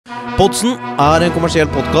Podsen er en kommersiell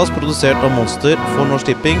podcast produsert av Monster for Norsk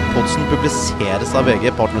Tipping. Podsen publiseres av VG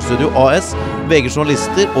Partnerstudio AS. VG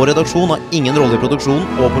journalister og redaksjon har ingen rolle i produksjonen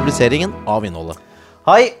og publiseringen av innholdet.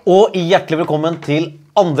 Hei og hjertelig velkommen til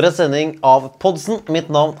andre sending av Podsen. Mitt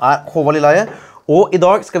navn er Håvard Lilleheie. Og i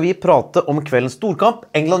dag skal vi prate om kveldens storkamp,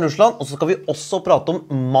 England-Russland. Og så skal vi også prate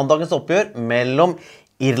om mandagens oppgjør mellom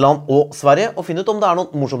Irland og Sverige. Og finne ut om det er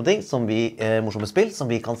noen morsomme spill som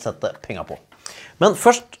vi kan sette penger på. Men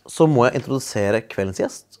først så må jeg introdusere kveldens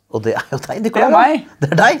gjest, og det er jo deg, Nikolai. Det er meg. Det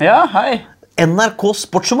er deg. Ja, hei. NRK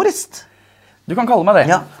sportshumorist. Du kan kalle meg det.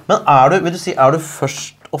 Ja, men vil du si, er du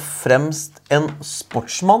først og fremst en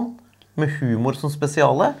sportsmann med humor som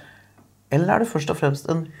spesiale, eller er du først og fremst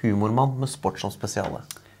en humormann med sport som spesiale?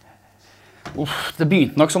 Det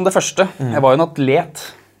begynte nok som det første. Jeg var jo en atlet.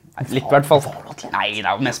 Litt i hvert fall. Nei,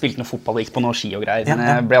 jeg spilte noe fotball og gikk på noe ski og greier. Men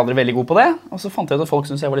jeg ble aldri veldig god på det. Og så fant jeg ut at folk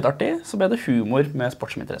syntes jeg var litt artig. Så ble det humor med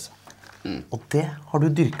sport som interesse. Og det har du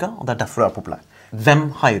dyrket, og det er derfor du er populær. Hvem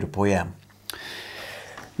heier du på i EM?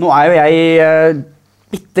 Nå er jo jeg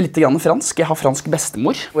bitte litt fransk. Jeg har fransk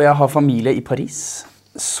bestemor, og jeg har familie i Paris.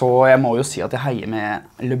 Så jeg må jo si at jeg heier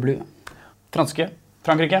med Le Bleu. Franske,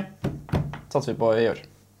 Frankrike, satser vi på i år.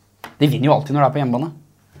 De vinner jo alltid når det er på hjemmebane.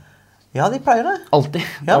 Ja, de pleier det. Alltid.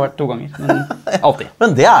 Det har vært 2 ganger, men alltid.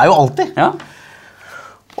 Men det er jo alltid. Ja.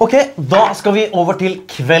 Ok, da skal vi over til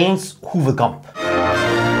kveldens hovedkamp.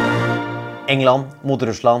 England mot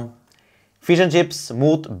Russland. Fish and chips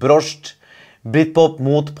mot Brosht. Britpop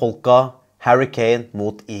mot Polka. Harry Kane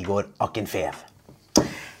mot Igor Akinfeev.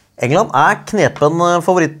 England er knepen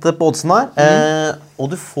favoritt på oddsen her.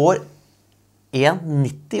 Og du får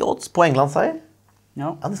 1,90 odds på England-seier.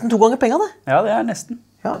 Ja. Ja, nesten 2 ganger penger det. Ja, det er nesten.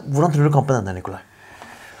 Ja, hvordan tror du kampen ender, Nikolai?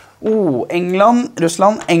 England,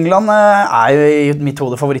 Russland. England er jo i mitt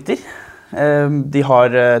hode favoritter. De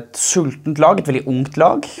har et sultent lag, et veldig ungt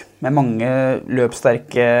lag, med mange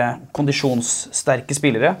løpssterke, kondisjonssterke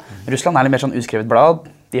spillere. Russland er litt mer sånn uskrevet blad.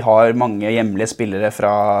 De har mange hjemlige spillere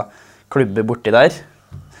fra klubber borti der.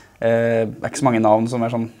 Det er ikke så mange navn som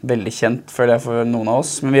er sånn veldig kjent for noen av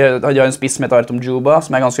oss. Men vi har en spiss som heter Artem Djuba,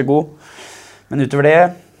 som er ganske god. Men utover det,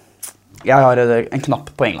 jeg har en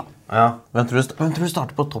knapp på England. Ja. Hvem tror du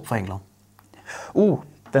starter på topp for England?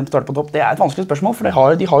 Hvem starter på topp? Det er et vanskelig spørsmål, for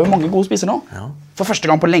de har jo mange gode spisser nå. Ja. For første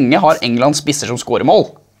gang på lenge har England spisser som scorer mål.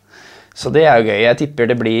 Så det er jo gøy. Jeg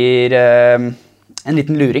tipper det blir en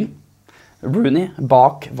liten luring. Rooney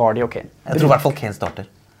bak Vardy og Kane. Jeg tror i hvert fall Kane starter.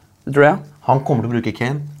 Det tror jeg. Han kommer til å bruke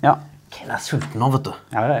Kane. Ja. Kane er sulten nå, vet du.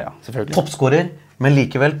 Ja, selvfølgelig. Toppskårer, men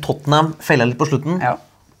likevel Tottenham feller litt på slutten. Ja.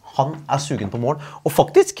 Han er sugen på mål. Og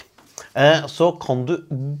faktisk så kan du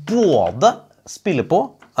både spille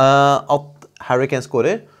på at Harry Kane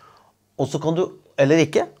skårer, og så kan du, eller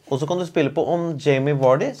ikke, og så kan du spille på om Jamie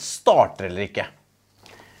Vardy starter eller ikke.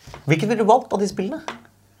 Hvilket vil du valgt av de spillene?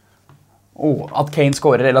 At Kane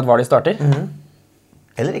skårer eller at Vardy starter?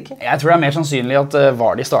 Eller ikke? Jeg tror det er mer sannsynlig at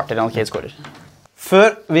Vardy starter enn at Kane skårer.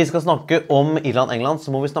 Før vi skal snakke om Irland-England,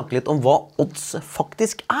 så må vi snakke litt om hva odds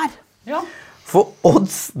faktisk er. Ja. For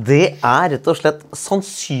odds, det er rett og slett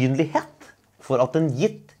sannsynlighet for at en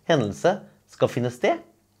gitt hendelse skal finne sted,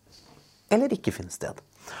 eller ikke finne sted.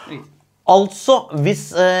 Altså,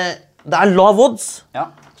 hvis det er lav odds,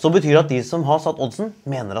 så betyr det at de som har satt oddsen,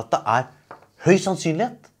 mener at det er høy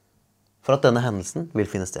sannsynlighet for at denne hendelsen vil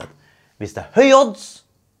finne sted. Hvis det er høy odds,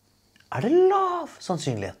 er det lav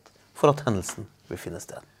sannsynlighet for at hendelsen vil finne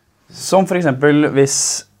sted. Som for eksempel hvis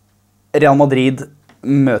Real Madrid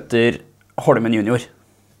møter Holmen junior,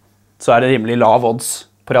 så er det rimelig lav odds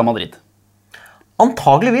på Real Madrid.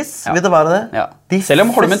 Antageligvis vil det være det. Ja. Selv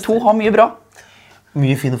om Holmen 2 har mye bra.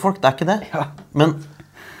 Mye fine folk, det er ikke det. Ja. Men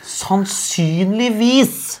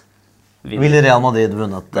sannsynligvis ville Real Madrid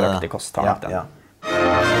vunnet. Ja.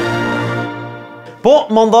 På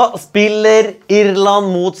mandag spiller Irland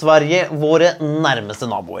mot Sverige, våre nærmeste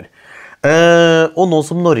naboer. Og nå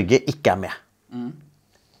som Norge ikke er med,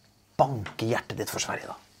 banker hjertet ditt for Sverige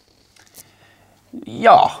da?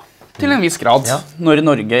 Ja, til en viss grad. Ja. Når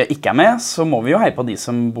Norge ikke er med, så må vi jo heie på de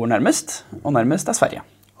som bor nærmest, og nærmest er Sverige.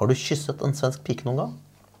 Har du kysset en svensk pike noen gang?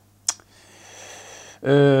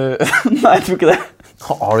 Nei, jeg tror ikke det.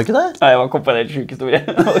 Har du ikke det? Nei, jeg kom på en helt syk historie.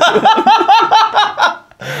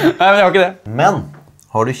 Nei, men jeg har ikke det. Men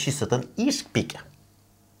har du kysset en irsk pike?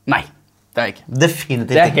 Nei, det har jeg ikke.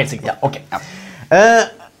 Definitivt. Det er helt sikkert. Ja, ok. Ja.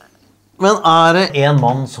 Men er det en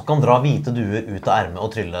mann som kan dra hvite duer ut av ermet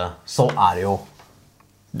og trylle, så er det jo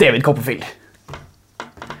David Copperfield.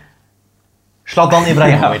 Zlatan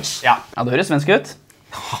Ibrahimovic. Ja, det høres svensk ut.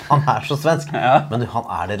 Han er så svensk, Ja. men han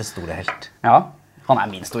er deres store helt. Ja, han er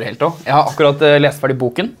min store helt også. Jeg har akkurat lest ferdig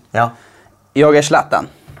boken. Ja. Jeg er Zlatan.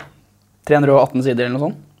 318 sider eller noe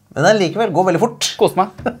sånt. Men det likevel går veldig fort. Kost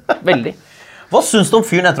meg. Veldig. Hva synes du om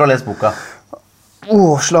fyren etter å ha lest boka?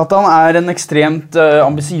 Zlatan er en ekstremt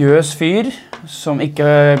ambisiøs fyr som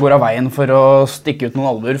ikke går av veien for å stikke ut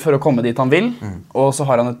noen albuer for å komme dit han vil. Og så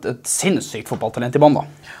har han et sinnssykt fotballtalent i bånn da.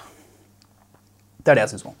 Det det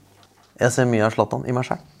jeg synes om. Jeg ser mye av Zlatan i meg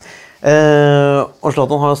selv. Og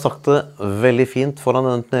Zlatan har jo sagt det veldig fint foran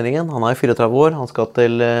denne turneringen. Han er 34 år, han skal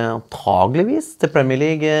til, antageligvis til Premier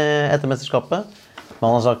League etter mesterskapet. Men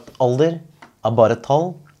han har sagt alder er bare et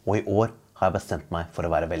tall, og i år har jeg bestemt meg for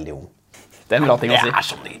å være veldig ung. Det en bra ting å si. Det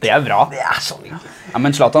så nydelig. Det bra. Det så nydelig. Ja,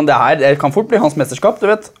 men Zlatan, det kan fort bli hans mesterskap. Du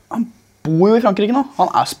vet, han bor jo i Frankrike nå. Han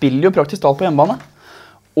spiller jo praktisk talt på hjemmebane.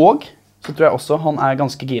 Og så tror jeg også han er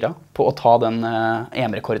ganske gira på å ta den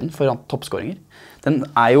EM-rekorden for toppskåringer. Den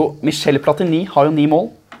er jo, Michel Platini har jo 9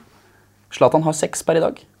 mål. Zlatan har 6 per i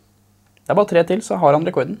dag. Det bare 3 til, så har han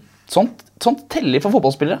rekorden. Sånt teller for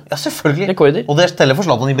fotballspillere. Ja, selvfølgelig. Rekorder. Og det teller for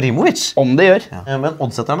Zlatan Ibrahimovic. Om det gjør. Ja. Men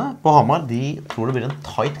oddsetterne på Hamar, de tror det blir en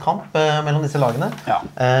tight kamp mellom disse lagene. Ja.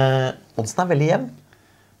 Oddsen er veldig jevn.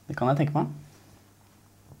 Det kan jeg tenke meg.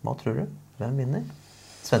 Hva tror du? Hvem vinner?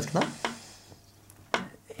 Svenskene?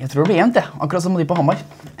 Jeg tror det blir jevnt, akkurat som de på Hamar.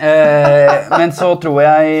 Men så tror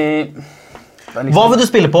jeg... Hva vil du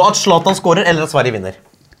spille på? At Zlatan scorer eller at Sverige vinner?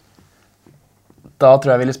 Da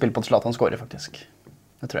tror jeg ville spille på at Zlatan scorer, faktisk.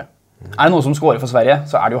 Det tror jeg. Er det noen som scorer for Sverige,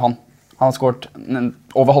 så er det jo han. Han har skåret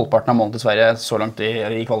over halvparten av målet til Sverige så langt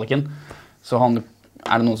i kvaliken. Så er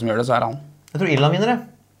det noen som gjør det, så er det han. Jeg tror Irland vinner det.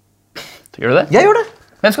 Gjør du det? Jeg gjør det.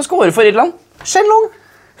 Hvem skal score for Irland? Shane Long.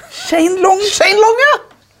 Shane Long! Shane Long, ja!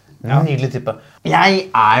 Nydelig type. Jeg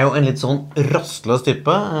er jo en litt sånn rastløs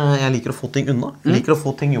type. Jeg liker å få ting unna. Jeg liker å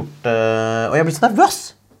få ting gjort. Og jeg blir så nervøs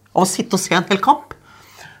av å sitte og se en hel kamp.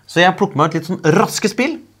 Så jeg plukker meg ut litt sånn raske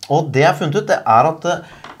spill. Og det jeg har funnet ut, det er at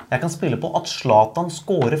jeg kan spille på at Zlatan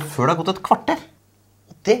scorer før det har gått et kvarter.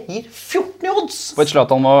 Og det gir 14 i odds. På et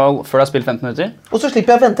Zlatan-mål før det har spilt 15 minutter. Og så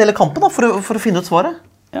slipper jeg å vente hele kampen da, for å finne ut svaret.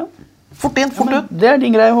 Ja. Fort inn, fort ut. Det er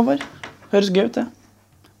din greie, Håvard. Høres gøy ut, det.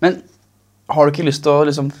 Men har du ikke lyst til å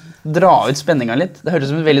liksom dra ut spenningen litt? Det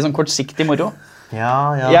høres som en veldig sånn kortsiktig moro.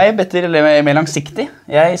 Ja. Jeg better mer langsiktig.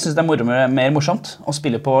 Jeg synes det er mer morsomt å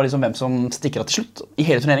spille på liksom hvem som stikker av til slutt i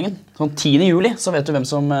hele turneringen. Sånn 10. juli, så vet du hvem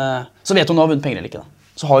som så vet du om du har vunnet penger eller ikke. Da.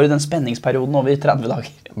 Så har du den spenningsperioden over 30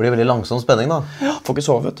 dager. Det blir veldig langsom spenning da. Ja, får ikke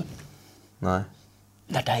sove, vet du. Nei.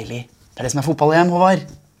 Det er deilig. Det er det som er fotball-hjem, Håvard.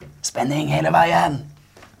 Spenning hele veien.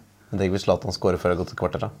 Jeg tenker hvis Zlatan scorer før det har gått et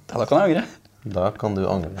kvarter da. Ja, da kan jeg angre. Da kan du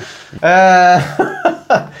angre.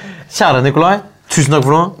 Kjære Nikolai, tusen takk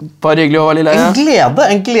for nå. Bare hyggelig å være lille.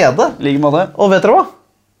 En glede. Like måte. Og vet dere hva?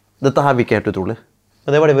 Dette her virker helt utrolig.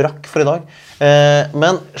 Men det var det vi rakk for i dag.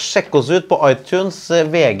 Men sjekk oss ut på iTunes,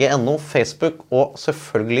 VG.no, Facebook og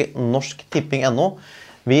selvfølgelig norsktipping.no.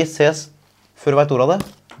 Vi ses før du vet ordet av det.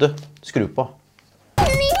 Du, skru på.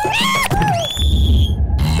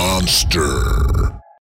 Monster.